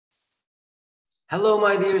Hello,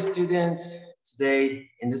 my dear students. Today,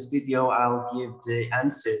 in this video, I'll give the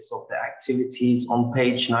answers of the activities on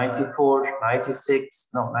page 94, 96,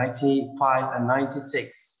 no, 95 and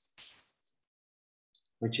 96,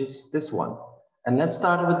 which is this one. And let's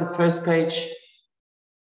start with the first page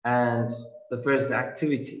and the first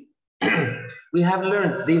activity. We have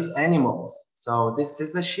learned these animals. So this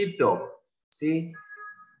is a sheepdog. See,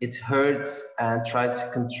 it herds and tries to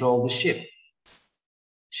control the sheep.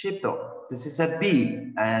 Sheepdog. This is a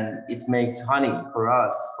bee and it makes honey for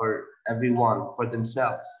us, for everyone, for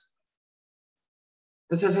themselves.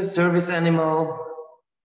 This is a service animal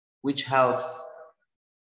which helps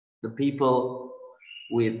the people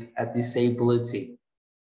with a disability,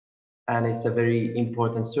 and it's a very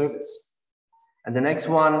important service. And the next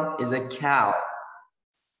one is a cow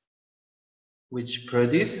which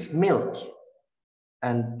produces milk,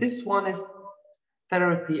 and this one is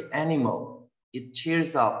therapy animal. It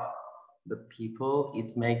cheers up the people,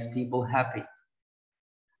 it makes people happy.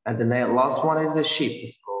 And the last one is a sheep,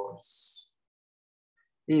 of course.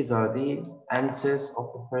 These are the answers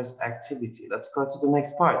of the first activity. Let's go to the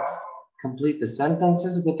next part. Complete the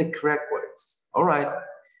sentences with the correct words. All right.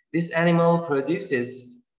 This animal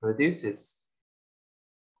produces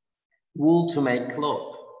wool to make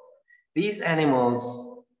clothes. These animals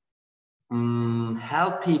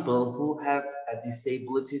help people who have a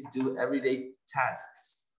disability do everyday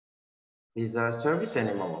tasks. These are service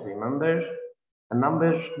animals, remember?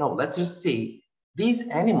 Letter C. These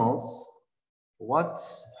animals,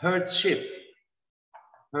 herd sheep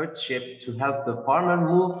to help the farmer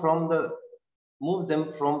move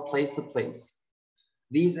them from place to place.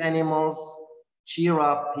 These animals cheer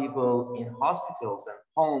up people in hospitals and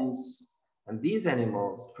homes, and these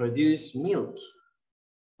animals produce milk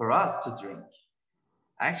for us to drink.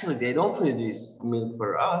 Actually, they don't produce milk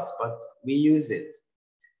for us, but we use it.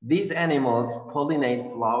 These animals pollinate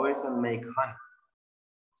flowers and make honey.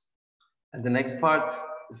 And the next part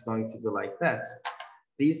is going to be like that.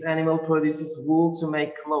 This animal produces wool to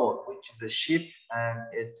make clothes, which is a sheep, and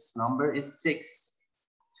its number is 6.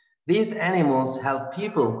 These animals help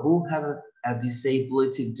people who have a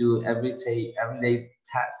disability do everyday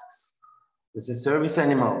tasks. This is a service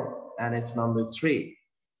animal, and it's number 3.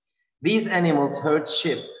 These animals herd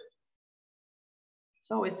sheep.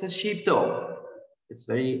 So it's a sheepdog. It's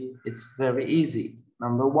very easy.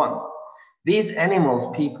 Number 1. These animals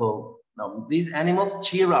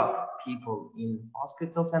cheer up people in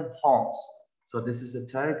hospitals and homes. So this is a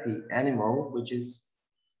therapy animal, which is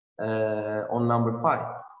on number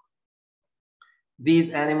 5. These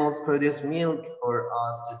animals produce milk for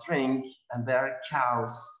us to drink, and they are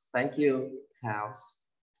cows. Thank you, cows.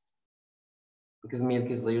 Because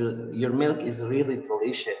your milk is really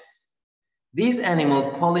delicious. These animals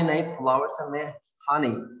pollinate flowers and make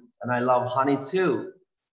honey, and I love honey too.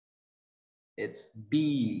 It's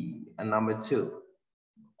B and number 2.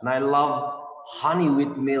 And I love honey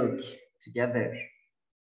with milk together.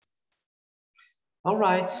 All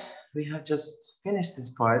right, we have just finished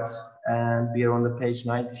this part, and we are on the page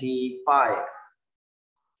 95,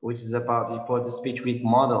 which is about reported speech with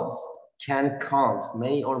models. Can, can't,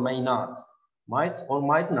 may or may not, might or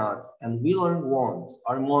might not, and will or won't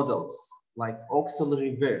are models, like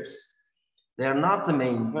auxiliary verbs. They are not the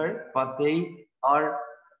main verb, but they are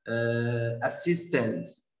assistant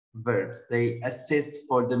verbs. They assist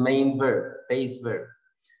for the main verb, base verb.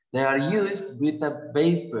 They are used with the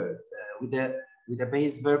base verb, with a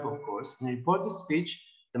base verb, of course. In reported speech,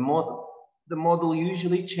 the model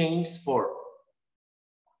usually changes form.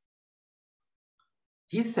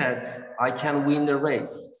 He said, I can win the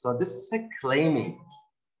race. So this is a claiming.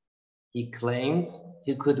 He claimed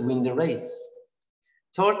he could win the race.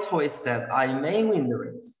 Tortoise said, I may win the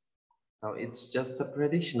race. So it's just a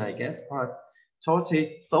prediction, I guess, but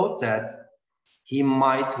Tortoise thought that he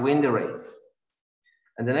might win the race.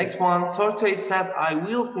 And the next one, Tortoise said, I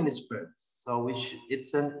will finish first. So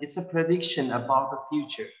it's a prediction about the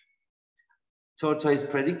future. Tortoise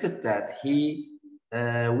predicted that he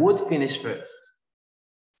would finish first.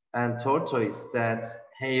 And Tortoise said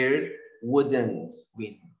Hare wouldn't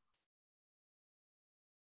win.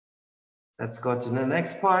 Let's go to the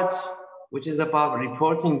next part, which is about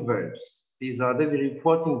reporting verbs. These are the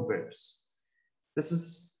reporting verbs.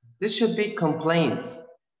 This should be complaint.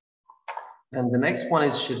 And the next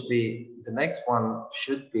one should be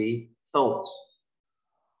thought.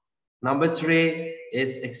 Number 3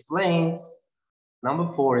 is explained. Number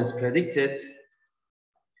 4 is predicted.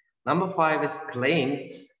 Number 5 is claimed.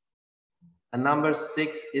 And number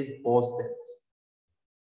 6 is boasted.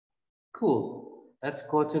 Cool. Let's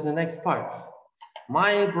go to the next part.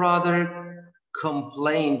 My brother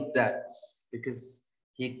complained that. because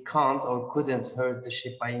he can't or couldn't herd the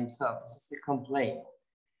sheep by himself. This is a complaint.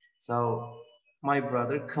 So my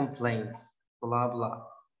brother complained, blah, blah.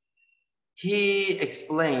 He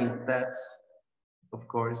explained that, of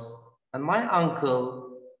course, and my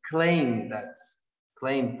uncle claimed that.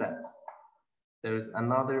 There is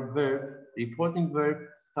another verb, reporting verb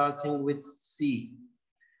starting with C.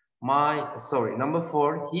 Number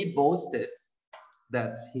 4, he boasted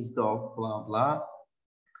that his dog, blah, blah.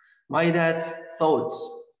 My dad thought,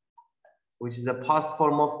 which is a past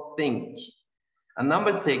form of think. And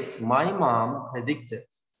number 6, my mom predicted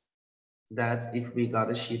that if we got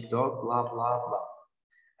a sheepdog, blah, blah, blah.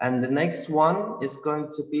 And the next one is going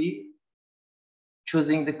to be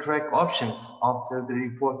choosing the correct options after the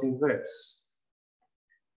reporting verbs.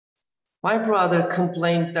 My brother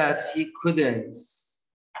complained that he couldn't.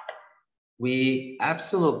 We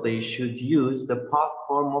absolutely should use the past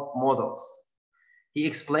form of modals. He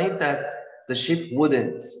explained that the sheep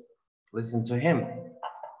wouldn't. Listen to him.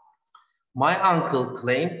 My uncle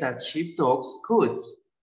claimed that sheepdogs could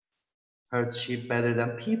herd sheep better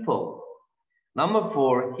than people. Number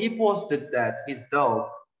 4, he posted that his dog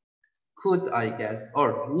could, I guess,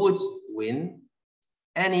 or would win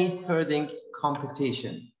any herding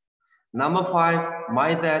competition. Number 5,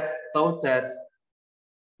 my dad thought that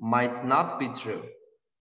might not be true.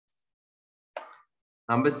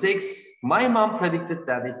 Number 6, my mom predicted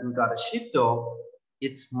that if we got a sheepdog,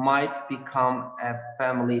 it might become a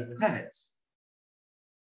family pet.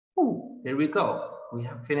 Here we go. We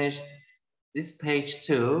have finished this page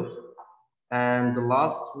 2. And the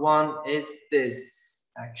last one is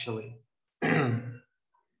this, actually.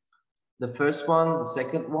 The first one, the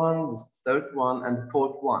second one, the third one, and the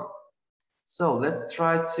fourth one. So let's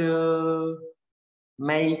try to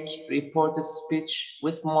make reported speech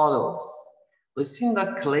with models.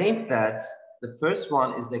 Lucinda claimed that, the first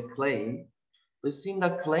one is a claim.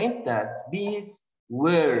 Lucinda claimed that bees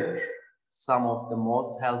were some of the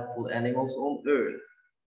most helpful animals on earth.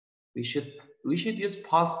 We should use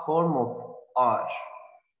past form of are.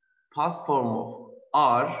 Past form of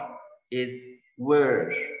are is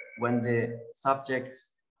were when the subject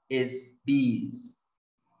is bees.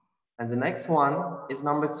 And the next one is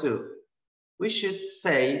number 2. We should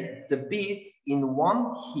say the bees in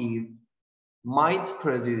one hive might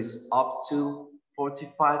produce up to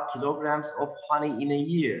 45 kilograms of honey in a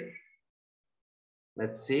year.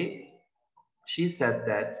 Let's see. She said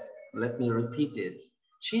that, let me repeat it.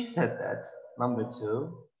 She said that, number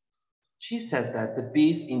 2, she said that the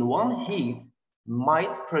bees in one hive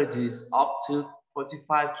might produce up to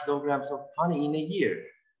 45 kilograms of honey in a year.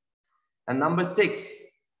 And number 6,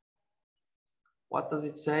 what does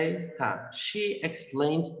it say? She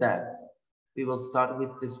explained that. We will start with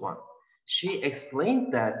this one. She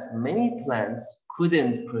explained that many plants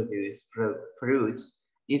couldn't produce fruit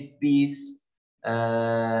if bees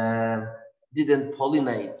didn't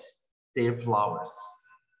pollinate their flowers.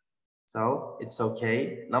 So it's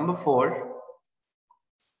okay. Number 4,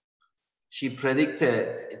 she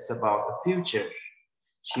predicted, it's about the future.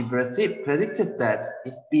 She predicted that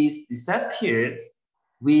if bees disappeared,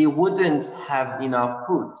 we wouldn't have enough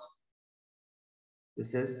food.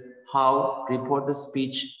 This is how reported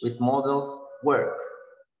speech with models work.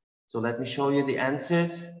 So let me show you the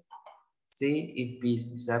answers. See, if bees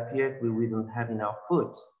disappeared, we wouldn't have enough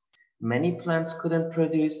food. Many plants couldn't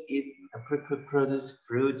produce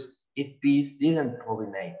fruit if bees didn't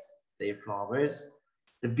pollinate their flowers.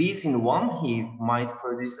 The bees in one hive might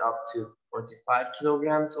produce up to 45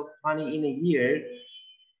 kilograms of honey in a year.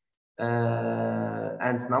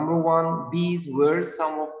 And number 1, bees were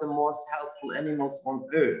some of the most helpful animals on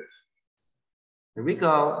earth. Here we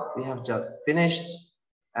go. We have just finished.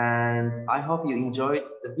 And I hope you enjoyed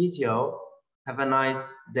the video. Have a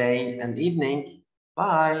nice day and evening.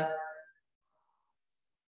 Bye.